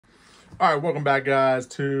All right, welcome back, guys,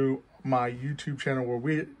 to my YouTube channel where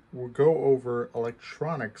we will go over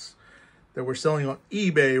electronics that we're selling on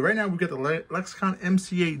eBay. Right now, we've got the Lexicon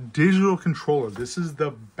MC-8 Digital Controller. This is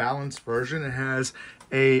the balanced version. It has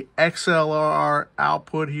a XLR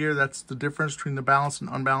output here. That's the difference between the balanced and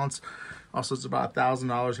unbalanced. Also, it's about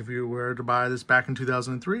 $1,000 if you were to buy this back in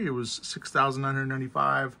 2003. It was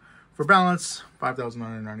 $6,995 for balance,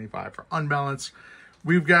 $5,995 for unbalanced.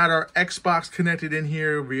 We've got our Xbox connected in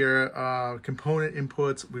here via component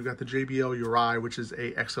inputs. We've got the JBL Uri, which is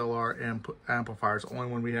a XLR amplifier. It's the only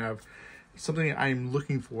one we have. Something I'm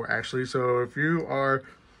looking for, actually. So if you are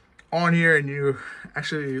on here and you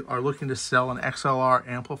actually are looking to sell an XLR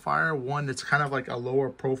amplifier, one that's kind of like a lower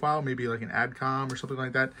profile, maybe like an AdCom or something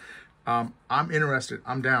like that, I'm interested.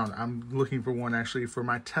 I'm down. I'm looking for one actually for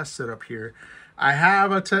my test setup here. I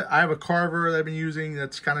have a carver that I've been using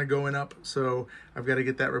that's kind of going up, so I've got to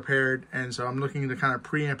get that repaired, and so I'm looking to kind of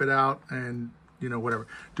preamp it out and, you know,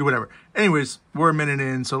 do whatever. Anyways, we're a minute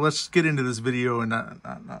in, so let's get into this video and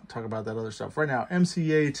not talk about that other stuff right now.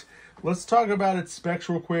 MC-8. Let's talk about its specs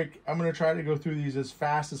real quick. I'm going to try to go through these as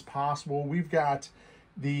fast as possible. We've got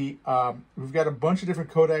a bunch of different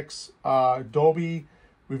codecs, Dolby.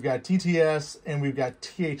 We've got TTS, and we've got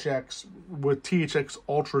THX, with THX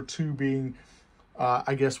Ultra 2 being,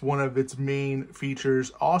 I guess, one of its main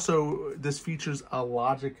features. Also, this features a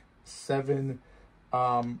Logic 7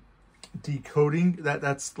 decoding.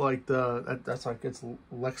 That's like it's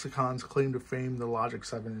Lexicon's claim to fame. The Logic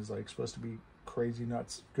 7 is like supposed to be crazy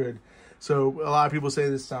nuts good. So a lot of people say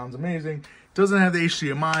this sounds amazing. It doesn't have the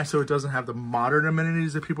HDMI, so it doesn't have the modern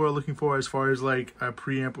amenities that people are looking for as far as like a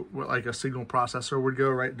preamp, like a signal processor would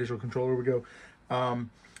go, right? Digital controller would go.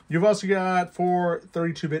 You've also got 4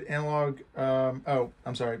 32-bit analog. Oh,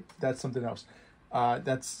 I'm sorry, that's something else.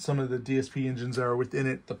 That's some of the DSP engines that are within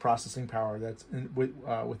it, the processing power that's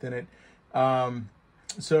within it.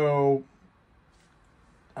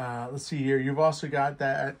 Let's see here. You've also got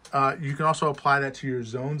that. You can also apply that to your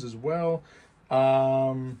zones as well.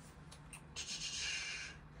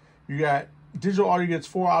 You got digital audio gets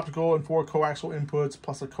 4 optical and 4 coaxial inputs,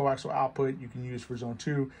 plus a coaxial output you can use for zone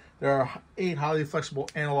 2. There are 8 highly flexible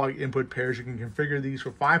analog input pairs. You can configure these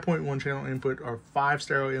for 5.1 channel input or 5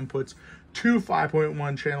 stereo inputs, 2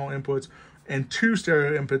 5.1 channel inputs, and 2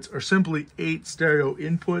 stereo inputs, or simply 8 stereo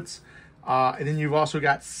inputs. And then you've also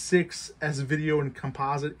got 6 S-video and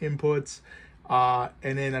composite inputs,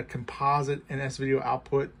 and then a composite and S-video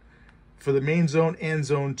output. For the main zone and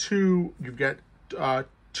zone 2, you've got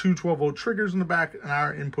 2 12-volt triggers in the back, an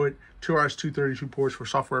hour input, 2 RS-232 ports for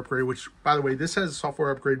software upgrade, which, by the way, this has a software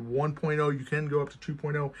upgrade 1.0. You can go up to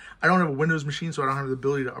 2.0. I don't have a Windows machine, so I don't have the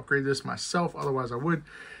ability to upgrade this myself. Otherwise, I would.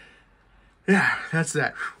 Yeah, that's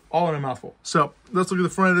that. All in a mouthful. So let's look at the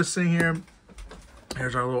front of this thing here.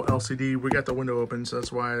 Here's our little LCD. We got the window open, so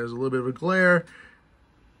that's why there's a little bit of a glare.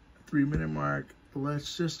 3-minute mark.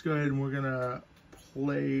 Let's just go ahead and we're gonna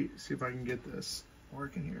play, see if I can get this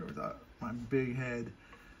working here without my big head.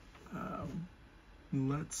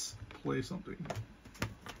 Let's play something.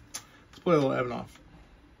 Let's play a little Evan off.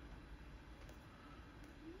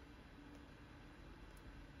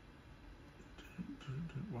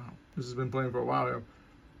 Wow, this has been playing for a while here.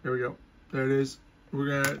 There we go. There it is.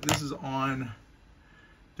 This is on.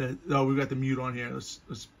 Oh, we've got the mute on here. Let's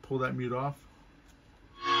pull that mute off.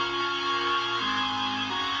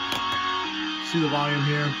 See the volume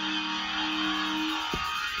here.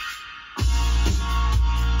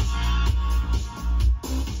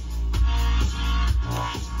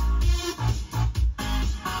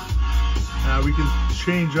 We can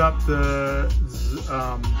change up the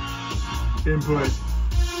input.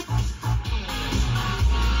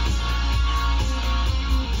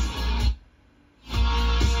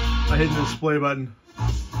 I hit the display button.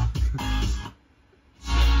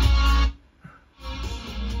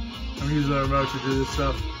 I'm using the remote to do this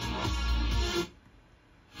stuff.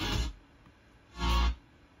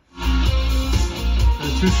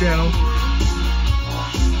 There's 2 channels.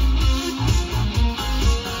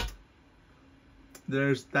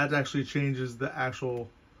 That actually changes the actual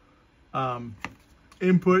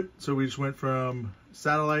input. So we just went from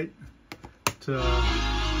satellite to,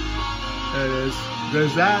 there it is.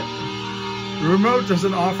 There's that. The remote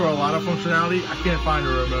doesn't offer a lot of functionality. I can't find a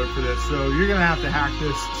remote for this, so you're gonna have to hack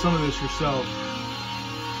some of this yourself.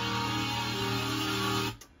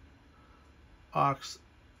 Aux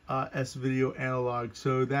S-video analog.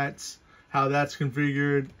 So that's how that's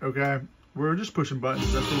configured. Okay, we're just pushing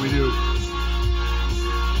buttons. That's what we do.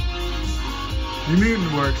 The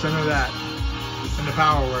mutant works, I know that. And the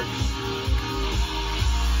power works.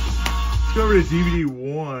 Let's go over to DVD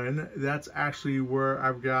 1. That's actually where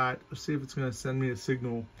I've got, let's see if it's gonna send me a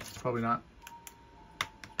signal. Probably not.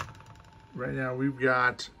 Right now we've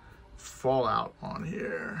got Fallout on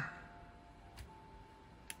here.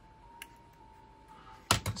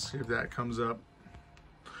 Let's see if that comes up.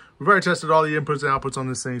 We've already tested all the inputs and outputs on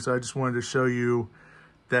this thing, so I just wanted to show you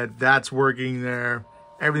that that's working there.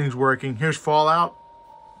 Everything's working. Here's Fallout,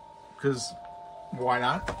 because why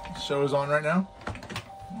not? The show is on right now.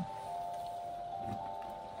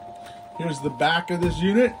 Here's the back of this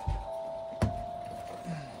unit.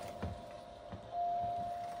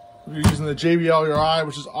 We're using the JBL,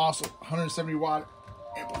 which is awesome. 170 watt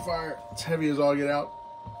amplifier. It's heavy as all get out.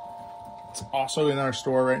 It's also in our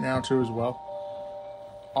store right now too as well.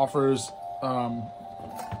 Offers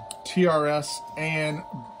TRS and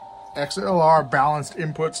XLR balanced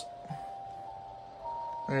inputs.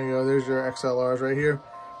 There you go. There's your XLRs right here.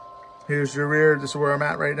 Here's your rear. This is where I'm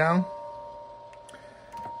at right now.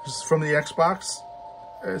 This is from the Xbox.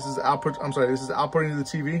 This is output. I'm sorry. This is outputting to the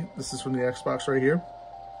TV. This is from the Xbox right here.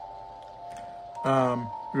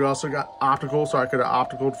 We also got optical, so I could have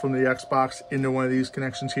opticaled from the Xbox into one of these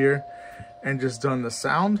connections here and just done the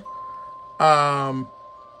sound. And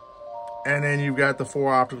then you've got the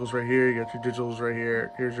 4 opticals right here. You got your digitals right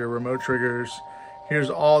here. Here's your remote triggers. Here's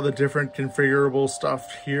all the different configurable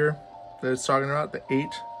stuff here that it's talking about, the 8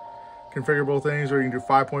 configurable things, or you can do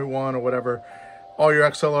 5.1 or whatever. All your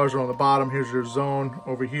XLRs are on the bottom. Here's your zone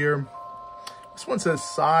over here. This one says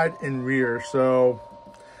side and rear, so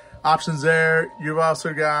options there. You've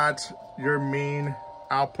also got your main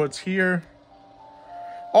outputs here.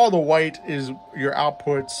 All the white is your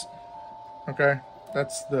outputs. Okay,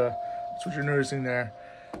 that's what you're noticing there.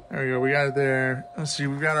 There we go. We got it there. Let's see.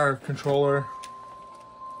 We've got our controller.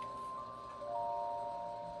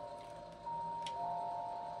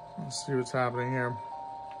 Let's see what's happening here.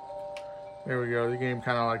 There we go. The game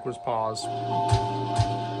kind of like was paused.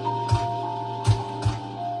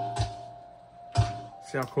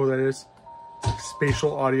 See how cool that is? It's like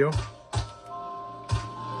spatial audio.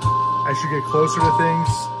 As you get closer to things,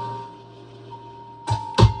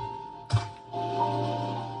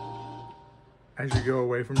 as you go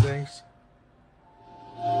away from things.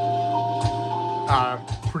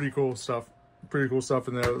 Pretty cool stuff. Pretty cool stuff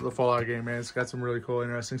in the Fallout game, man. It's got some really cool,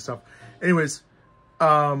 interesting stuff. Anyways,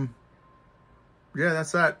 yeah,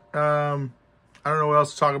 that's that. I don't know what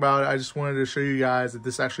else to talk about. I just wanted to show you guys that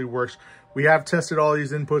this actually works. We have tested all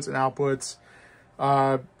these inputs and outputs,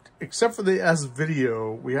 except for the S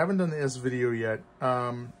video. We haven't done the S video yet.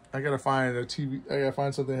 I gotta find a TV. I gotta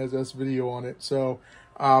find something that has S video on it. So,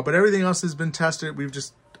 but everything else has been tested. We've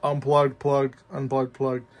just unplugged, plugged, unplugged,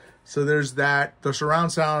 plugged. So there's that. The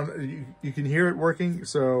surround sound, you can hear it working.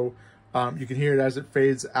 So you can hear it as it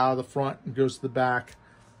fades out of the front and goes to the back.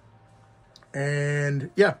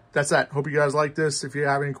 And yeah, that's that. Hope you guys like this. If you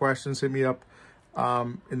have any questions, hit me up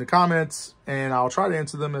in the comments, and I'll try to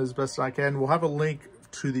answer them as best I can. We'll have a link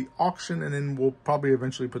to the auction, and then we'll probably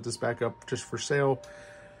eventually put this back up just for sale.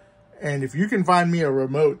 And if you can find me a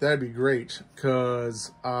remote, that'd be great.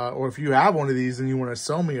 Cause, or if you have one of these and you want to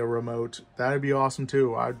sell me a remote, that'd be awesome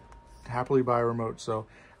too. I'd happily buy a remote. So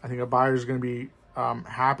I think a buyer is going to be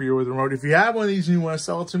happier with the remote. If you have one of these and you want to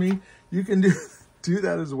sell it to me, you can do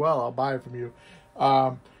that as well. I'll buy it from you.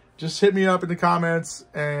 Just hit me up in the comments,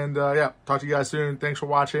 and yeah, talk to you guys soon. Thanks for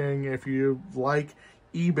watching. If you like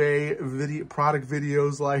eBay product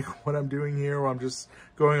videos like what I'm doing here, where I'm just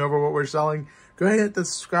going over what we're selling, go ahead and hit the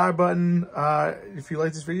subscribe button. If you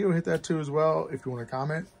like this video, hit that too as well. If you want to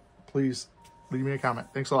comment, please leave me a comment.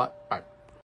 Thanks a lot. Bye.